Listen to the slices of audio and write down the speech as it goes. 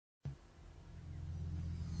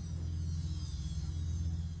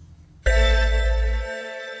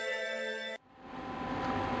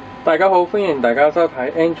大家好，歡迎大家收睇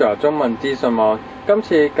Android 中文資訊網。今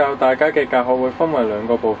次教大家嘅教學會分為兩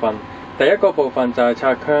個部分。第一個部分就係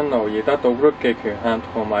拆 kernel 而得到 root 嘅權限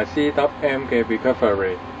同埋 CWM 嘅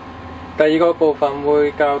recovery。第二個部分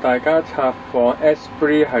會教大家拆放 S3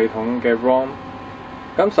 系統嘅 ROM。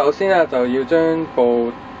咁首先咧就要將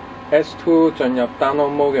部 S2 進入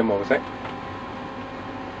download mode 嘅模式。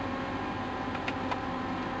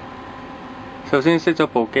首先熄咗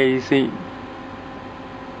部機先。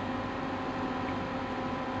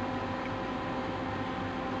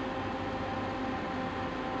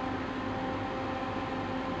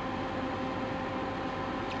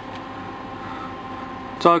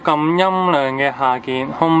再撳音量嘅下鍵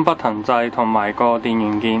Home Button 掣同埋個電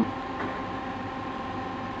源鍵。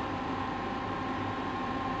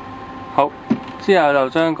好，之後就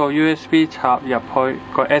將個 USB 插入去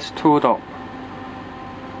個 S2 度，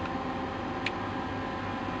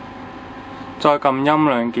再撳音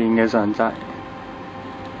量鍵嘅上掣。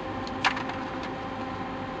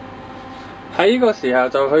喺呢個時候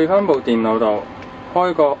就去返部電腦度，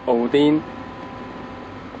開個 Odin。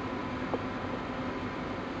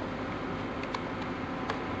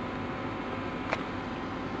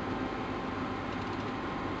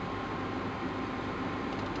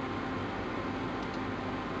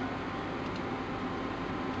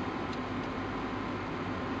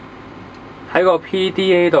喺個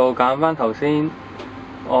PDA 度揀返頭先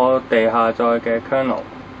我哋下載嘅 kernel，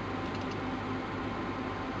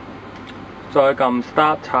 再撳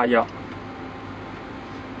Start 插入。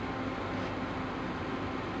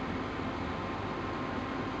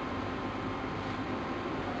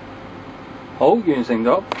好，完成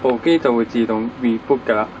咗，部機就會自動 reboot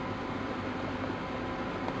㗎啦。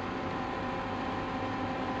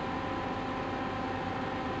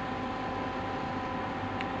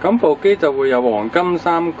咁部機就會有黃金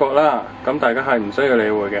三角啦，咁大家係唔需要理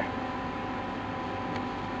會嘅。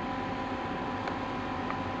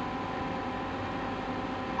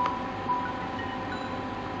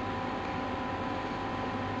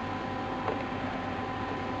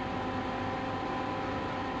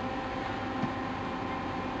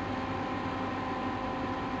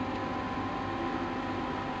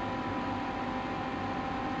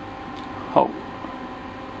好。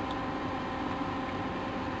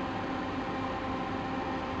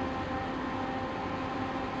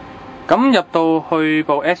咁入到去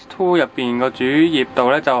部 S2 入邊個主頁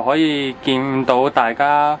度咧，就可以見到大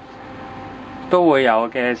家都會有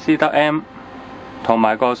嘅 CWM 同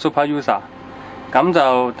埋個 Super User， 咁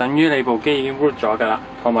就等於你部機已經 root 咗㗎啦，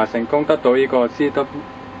同埋成功得到呢個 CWM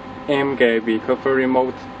嘅 Recovery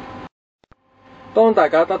Mode。當大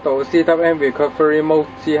家得到 CWM Recovery Mode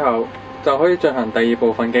之後，就可以進行第二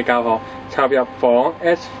部分嘅教學，插入仿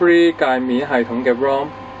S3 界面系統嘅 ROM。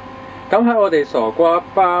咁喺我哋傻瓜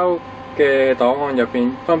包嘅檔案入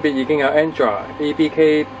邊，分別已經有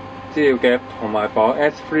Android、APK 資料夾同埋仿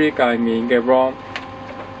S3 界面嘅 ROM。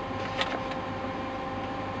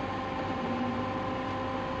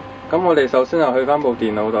咁我哋首先就去返部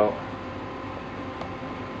電腦度，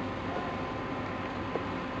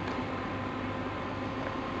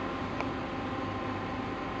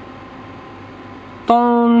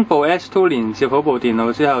當部 S2 連接好部電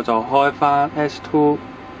腦之後，就開返 S2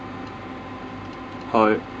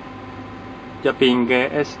 去入邊嘅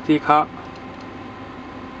SD 卡，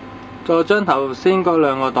再將頭先嗰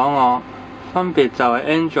兩個檔案，分別就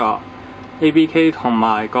係 Android、APK 同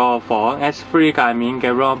埋個仿 S3 界面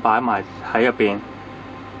嘅 ROM 擺埋喺入邊。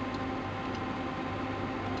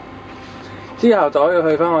之後就可以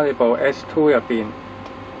去返我哋部 S2 入邊。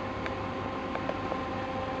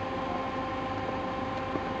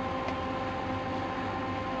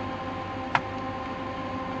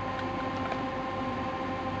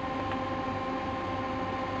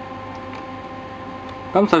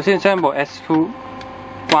咁首先將部 S2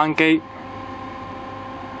 關機，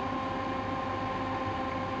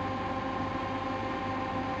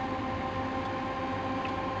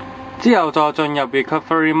之後再進入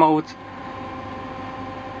Recovery Mode，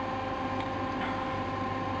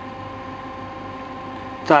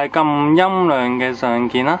 就係撳音量嘅上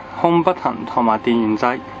鍵啦 ，Home Button 同埋電源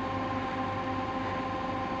掣。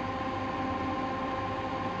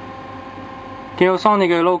見到 Sony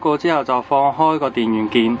嘅 logo 之後，就放開個電源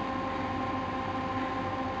鍵。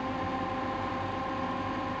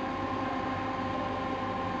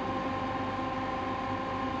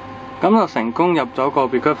咁就成功入咗個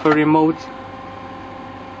Recovery Mode。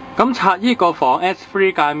咁拆呢個仿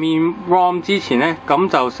S3 界面 ROM 之前呢，咁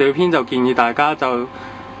就小編就建議大家就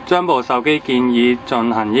將部手機建議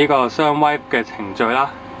進行呢個雙 wipe 嘅程序啦。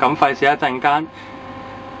咁費事一陣間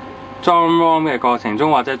裝 ROM 嘅過程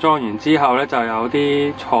中，或者裝完之後咧就有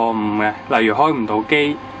啲錯誤嘅，例如開唔到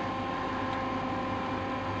機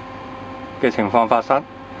嘅情況發生。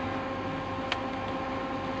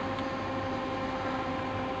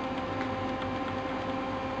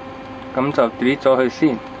咁就 delete 咗佢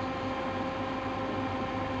先。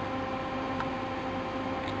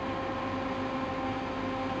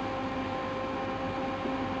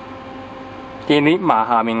delete 埋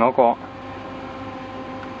下面嗰個。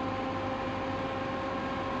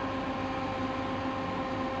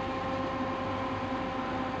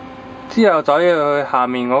之後就要去下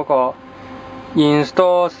面嗰個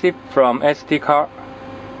install zip from SD card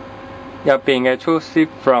入邊嘅 choose zip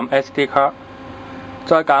from SD card，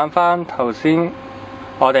 再揀翻頭先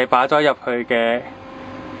我哋擺咗入去嘅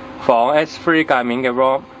仿 S3 界面嘅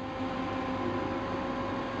ROM，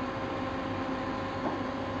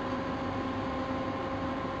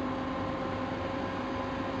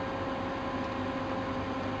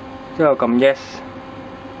 之後撳 yes。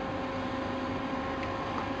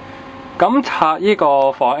咁拆呢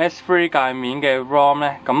個仿 S3 界面嘅 ROM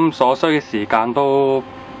呢，咁所需嘅時間都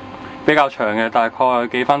比較長嘅，大概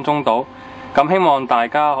幾分鐘到。咁希望大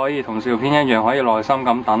家可以同照片一樣，可以耐心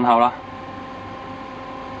咁等候啦。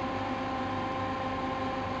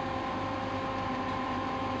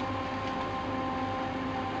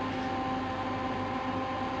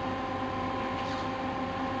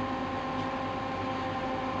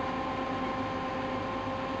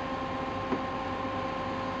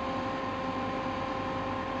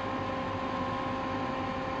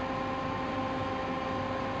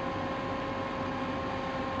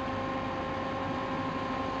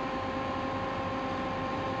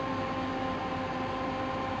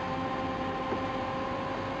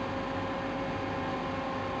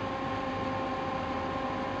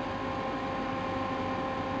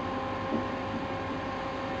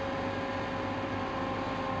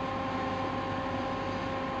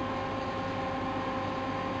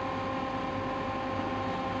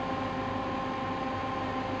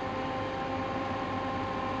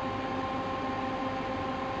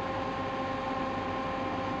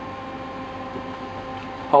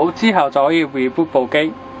好，之後就可以 reboot 部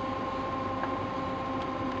機。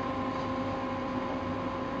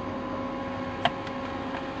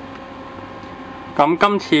咁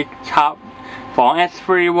今次插仿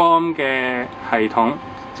S3 ROM 嘅系統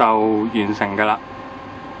就完成㗎啦。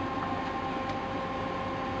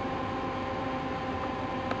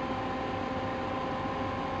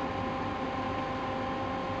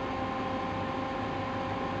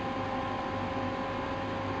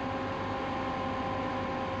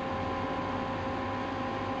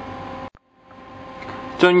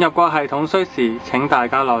進入個系統需時，請大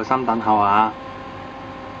家耐心等候啊！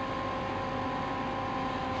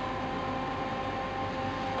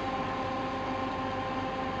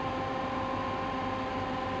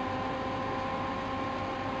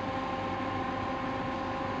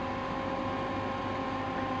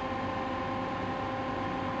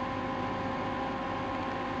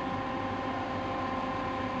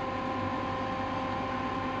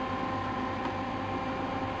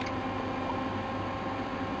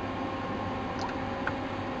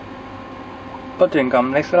不斷撳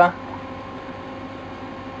next 啦，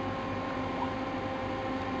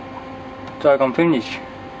再撳 finish。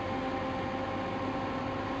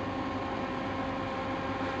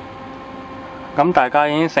咁大家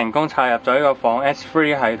已經成功插入咗呢個仿 S3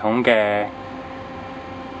 系統嘅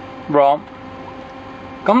ROM。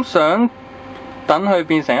咁想等佢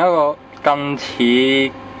變成一個更似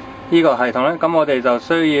呢個系統呢，咁我哋就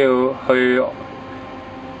需要去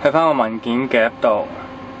返個文件夾度。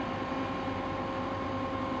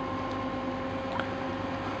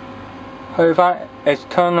去返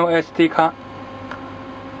external SD card，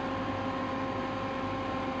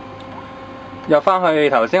 入返去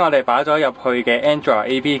頭先我哋擺咗入去嘅 Android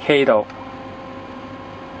APK 度，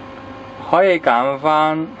可以揀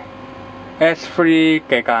返 S3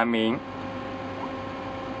 嘅界面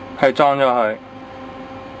去裝咗佢。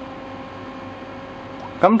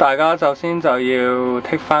咁大家首先就要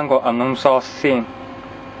剔返個 unknown source 先，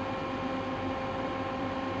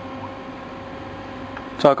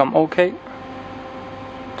再撳 OK，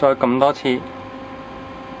 再撳多次，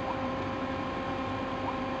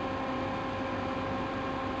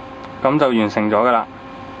咁就完成咗㗎喇。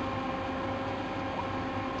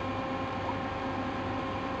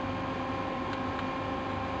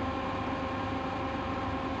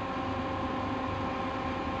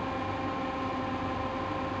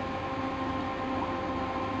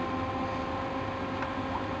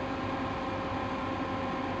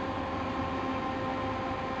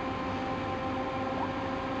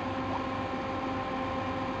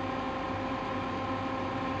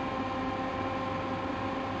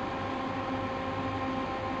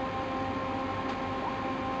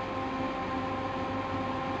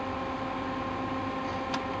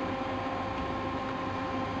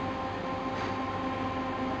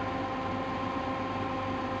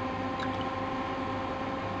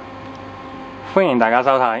歡迎大家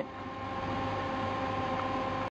收睇。